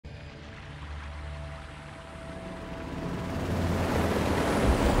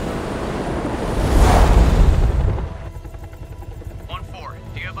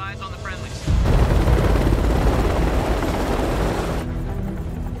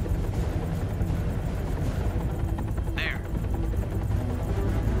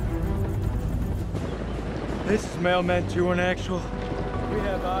This is Mailman 2 in actual. We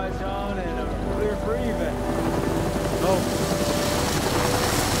have eyes on and are clear for evac. Oh.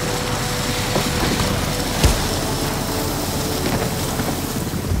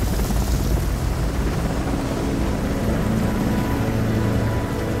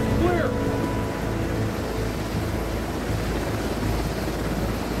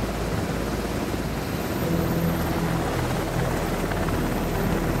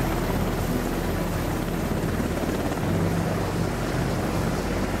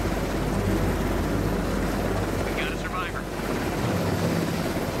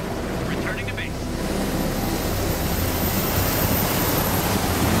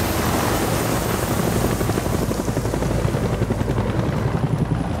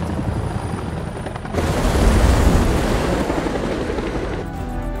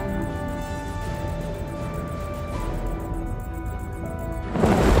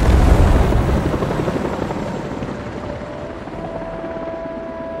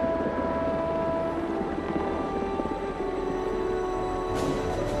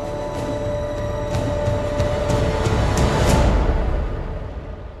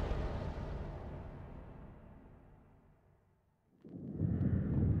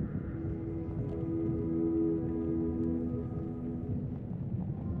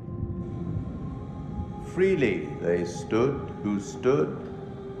 Freely they stood who stood,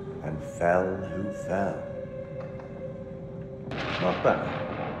 and fell who fell. Not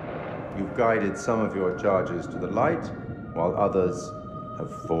bad. You've guided some of your charges to the light, while others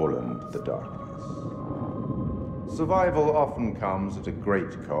have fallen to the darkness. Survival often comes at a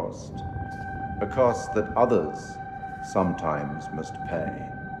great cost, a cost that others sometimes must pay.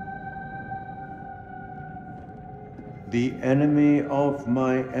 The enemy of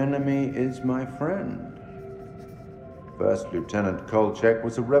my enemy is my friend. First Lieutenant Kolchak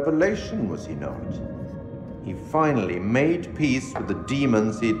was a revelation, was he not? He finally made peace with the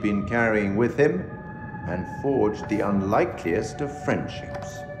demons he'd been carrying with him and forged the unlikeliest of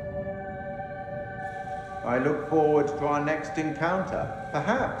friendships. I look forward to our next encounter.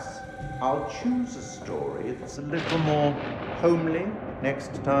 Perhaps I'll choose a story that's a little more homely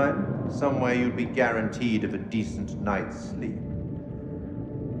next time, somewhere you'll be guaranteed of a decent night's sleep.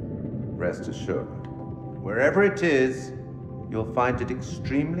 Rest assured, wherever it is, you'll find it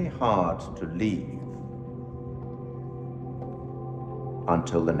extremely hard to leave.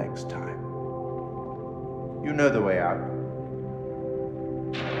 Until the next time. You know the way out.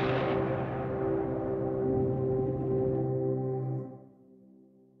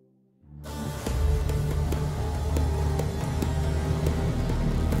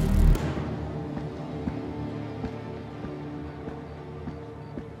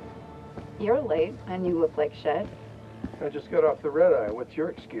 You're late, and you look like shit. I just got off the red eye. What's your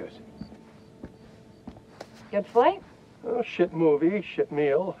excuse? Good flight? Oh, shit movie, shit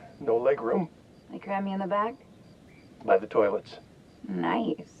meal, no leg room. They cram me in the back? By the toilets.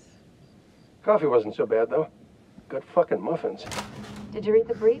 Nice. Coffee wasn't so bad, though. Good fucking muffins. Did you read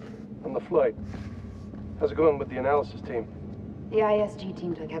the brief? On the flight. How's it going with the analysis team? The ISG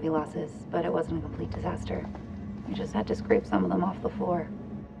team took heavy losses, but it wasn't a complete disaster. We just had to scrape some of them off the floor.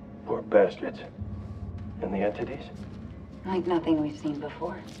 Poor bastards. And the entities? Like nothing we've seen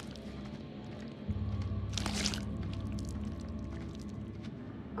before.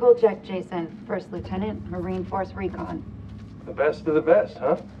 Kolchak Jason, First Lieutenant, Marine Force Recon. The best of the best,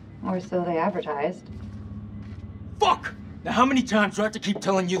 huh? Or so they advertised. Fuck! Now how many times do I have to keep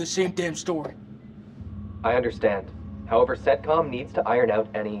telling you the same damn story? I understand. However, CENTCOM needs to iron out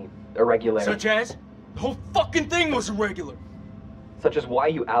any irregularities. Such as? The whole fucking thing was irregular. Such as why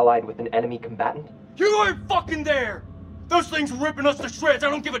you allied with an enemy combatant? You weren't fucking there! Those things were ripping us to shreds. I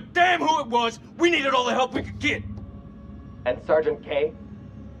don't give a damn who it was. We needed all the help we could get. And Sergeant K?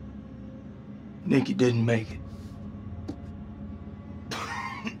 Nikki didn't make it.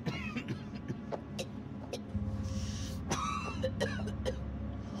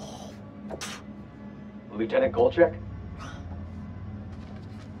 Lieutenant Kolchak?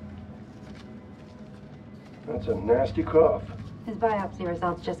 That's a nasty cough. His biopsy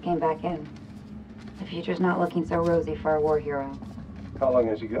results just came back in. The future's not looking so rosy for our war hero. How long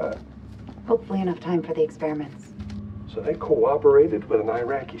has he got? Hopefully enough time for the experiments. So they cooperated with an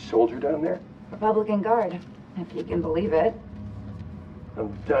Iraqi soldier down there? Republican Guard, if you can believe it.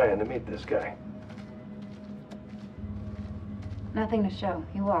 I'm dying to meet this guy. Nothing to show.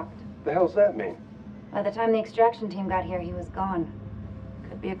 He walked. The hell's that mean? By the time the extraction team got here, he was gone.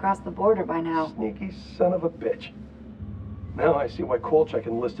 Could be across the border by now. Sneaky son of a bitch. Now I see why Kolchak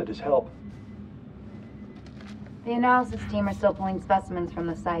enlisted his help. The analysis team are still pulling specimens from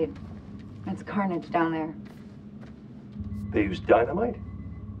the site. It's carnage down there. They used dynamite?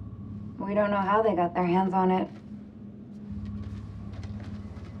 We don't know how they got their hands on it.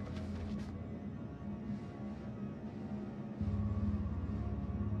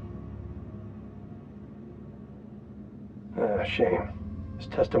 Ah, shame. His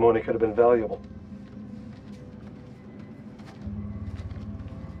testimony could have been valuable.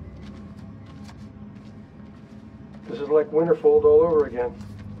 This is like Winterfold all over again.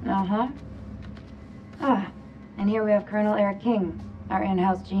 Uh-huh. Ah, and here we have Colonel Eric King, our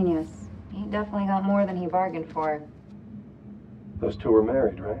in-house genius. He definitely got more than he bargained for. Those two were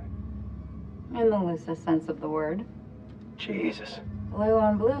married, right? In the loosest sense of the word. Jesus. Blue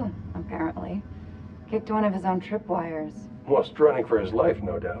on blue, apparently. Kicked one of his own tripwires. Must running for his life,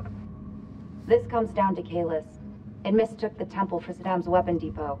 no doubt. This comes down to Kalis. It mistook the temple for Saddam's weapon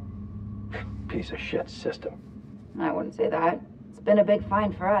depot. Piece of shit system. I wouldn't say that. It's been a big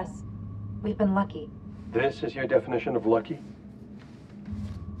find for us. We've been lucky. This is your definition of lucky?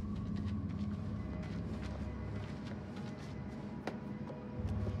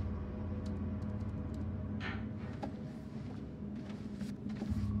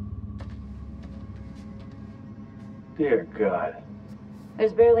 Dear God.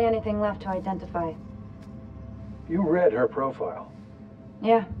 There's barely anything left to identify. You read her profile.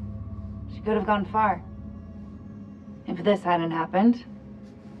 Yeah. She could have gone far. If this hadn't happened.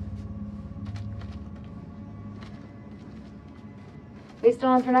 We still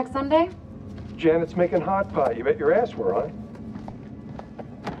on for next Sunday? Janet's making hot pot. You bet your ass we're on.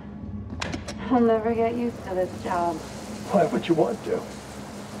 I'll never get used to this job. Why would you want to?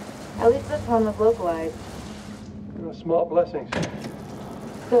 At least this one was localized. Small blessings.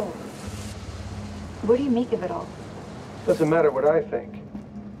 So, what do you make of it all? Doesn't matter what I think.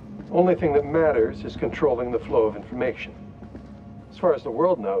 Only thing that matters is controlling the flow of information. As far as the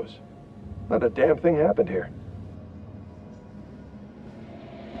world knows, not a damn thing happened here.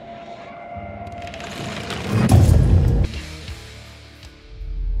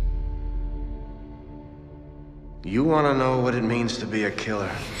 You want to know what it means to be a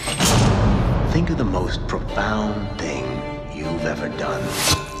killer? Think of the most profound thing you've ever done.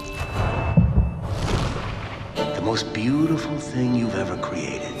 The most beautiful thing you've ever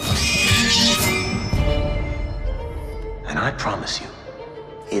created. And I promise you,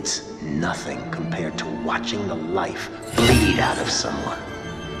 it's nothing compared to watching the life bleed out of someone.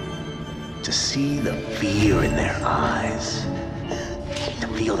 To see the fear in their eyes. To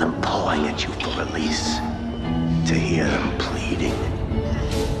feel them pawing at you for release. To hear them pleading,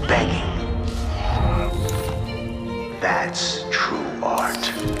 begging. That's true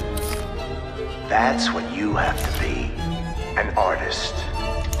art. That's what you have to be, an artist.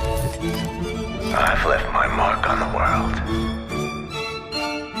 I've left my mark on the world.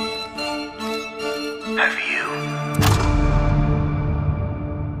 Have you?